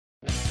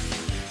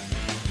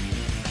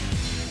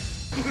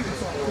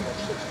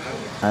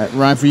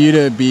Ryan, for you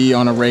to be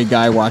on a Ray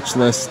Guy watch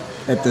list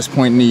at this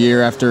point in the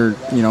year after,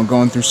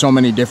 going through so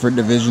many different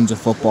divisions of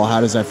football,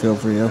 how does that feel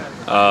for you?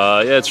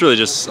 Yeah, it's really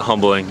just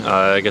humbling.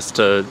 I guess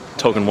to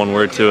token one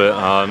word to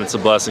it, it's a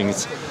blessing.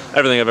 It's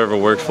everything I've ever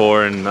worked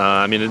for, and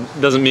I mean,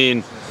 it doesn't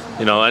mean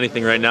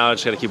anything right now. I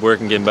just got to keep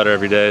working, getting better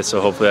every day.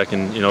 So hopefully I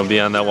can be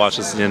on that watch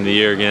list at the end of the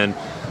year again.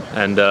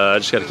 And I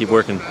just got to keep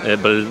working,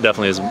 but it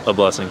definitely is a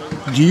blessing.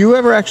 Do you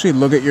ever actually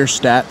look at your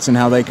stats and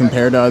how they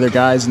compare to other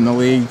guys in the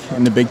league,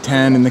 in the Big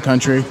Ten, in the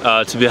country?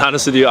 To be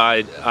honest with you,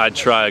 I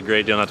try a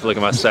great deal not to look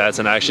at my stats,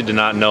 and I actually did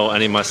not know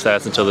any of my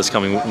stats until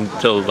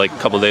like a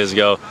couple of days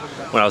ago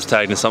when I was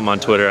tagged in something on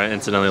Twitter. I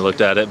incidentally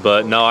looked at it,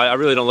 but no, I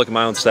really don't look at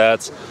my own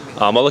stats.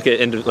 I'll look at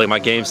like my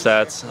game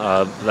stats.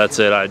 That's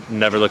it. I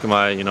never look at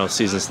my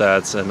season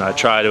stats, and I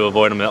try to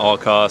avoid them at all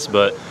costs.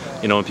 But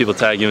when people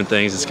tag you in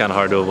things, it's kind of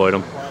hard to avoid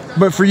them.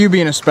 But for you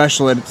being a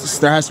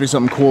specialist, there has to be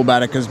something cool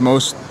about it because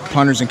most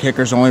punters and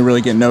kickers only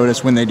really get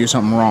noticed when they do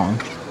something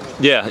wrong.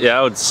 Yeah,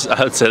 I would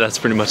say that's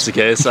pretty much the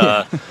case.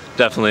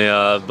 Definitely,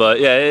 but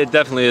yeah, it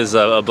definitely is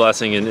a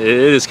blessing, and it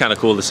is kind of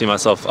cool to see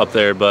myself up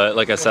there. But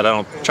like I said, I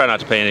don't try not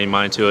to pay any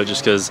mind to it,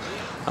 just because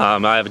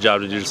I have a job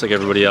to do just like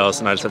everybody else,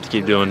 and I just have to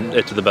keep doing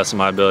it to the best of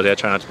my ability. I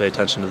try not to pay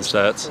attention to the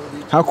stats.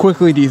 How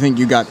quickly do you think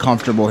you got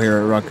comfortable here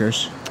at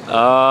Rutgers?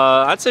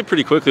 I'd say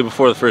pretty quickly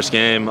before the first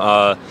game.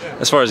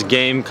 As far as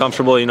game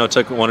comfortable, it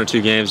took 1 or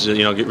 2 games to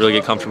really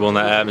get comfortable in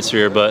that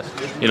atmosphere. But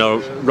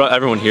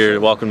everyone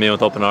here welcomed me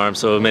with open arms,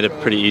 so it made it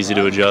pretty easy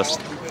to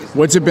adjust.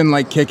 What's it been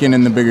like kicking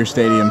in the bigger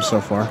stadiums so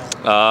far?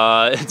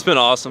 It's been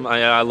awesome.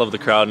 I love the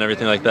crowd and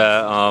everything like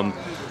that.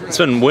 It's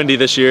been windy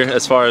this year.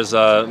 As far as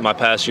my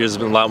past years,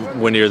 it's been a lot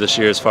windier this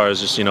year as far as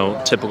just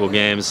typical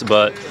games.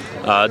 But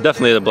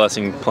definitely a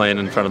blessing playing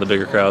in front of the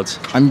bigger crowds.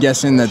 I'm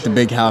guessing that the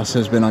Big House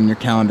has been on your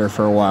calendar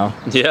for a while.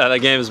 Yeah, that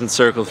game has been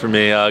circled for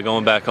me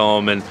going back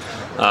home, and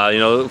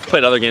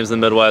played other games in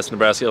the Midwest,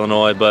 Nebraska,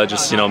 Illinois, but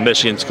just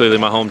Michigan's clearly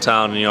my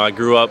hometown, and I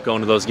grew up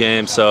going to those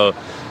games, so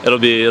it'll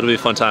be a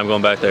fun time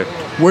going back there.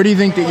 Where do you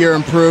think that you're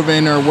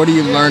improving, or what are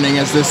you learning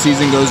as this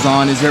season goes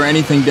on? Is there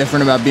anything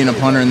different about being a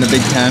punter in the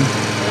Big Ten?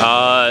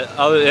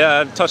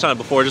 Yeah, I've touched on it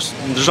before. Just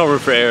there's no room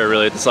for error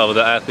really at this level.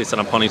 The athletes that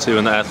I'm punting to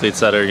and the athletes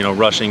that are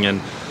rushing,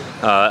 and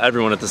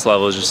everyone at this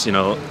level is just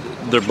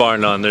they're bar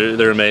none.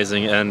 They're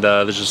amazing, and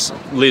this just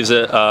leaves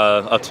it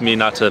up to me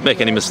not to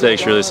make any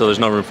mistakes really. So there's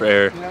no room for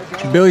error.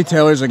 Billy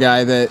Taylor's a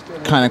guy that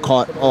kind of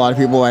caught a lot of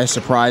people by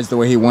surprise the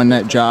way he won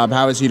that job.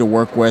 How is he to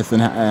work with,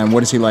 and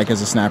what is he like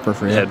as a snapper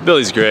for you? Yeah,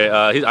 Billy's great.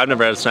 I've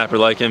never had a snapper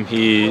like him.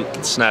 He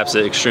snaps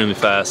it extremely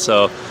fast,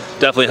 so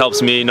definitely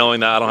helps me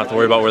knowing that I don't have to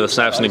worry about where the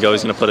snap's going to go.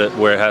 He's going to put it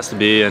where it has to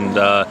be, and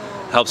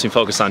helps me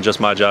focus on just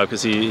my job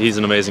because he's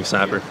an amazing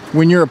snapper.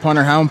 When you're a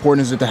punter, how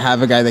important is it to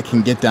have a guy that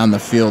can get down the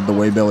field the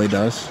way Billy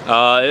does?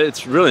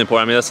 It's really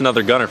important. I mean, that's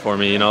another gunner for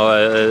me. We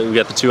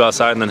got the 2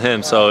 outside and then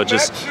him. So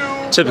just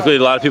typically a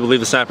lot of people leave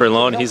the snapper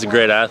alone. He's a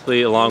great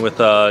athlete, along with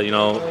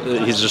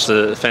he's just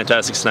a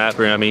fantastic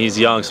snapper. I mean, he's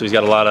young, so he's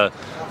got a lot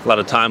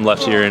of time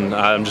left here, and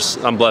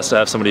I'm blessed to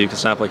have somebody who can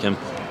snap like him.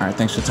 All right,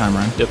 thanks for the time,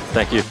 Ryan. Yep,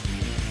 thank you.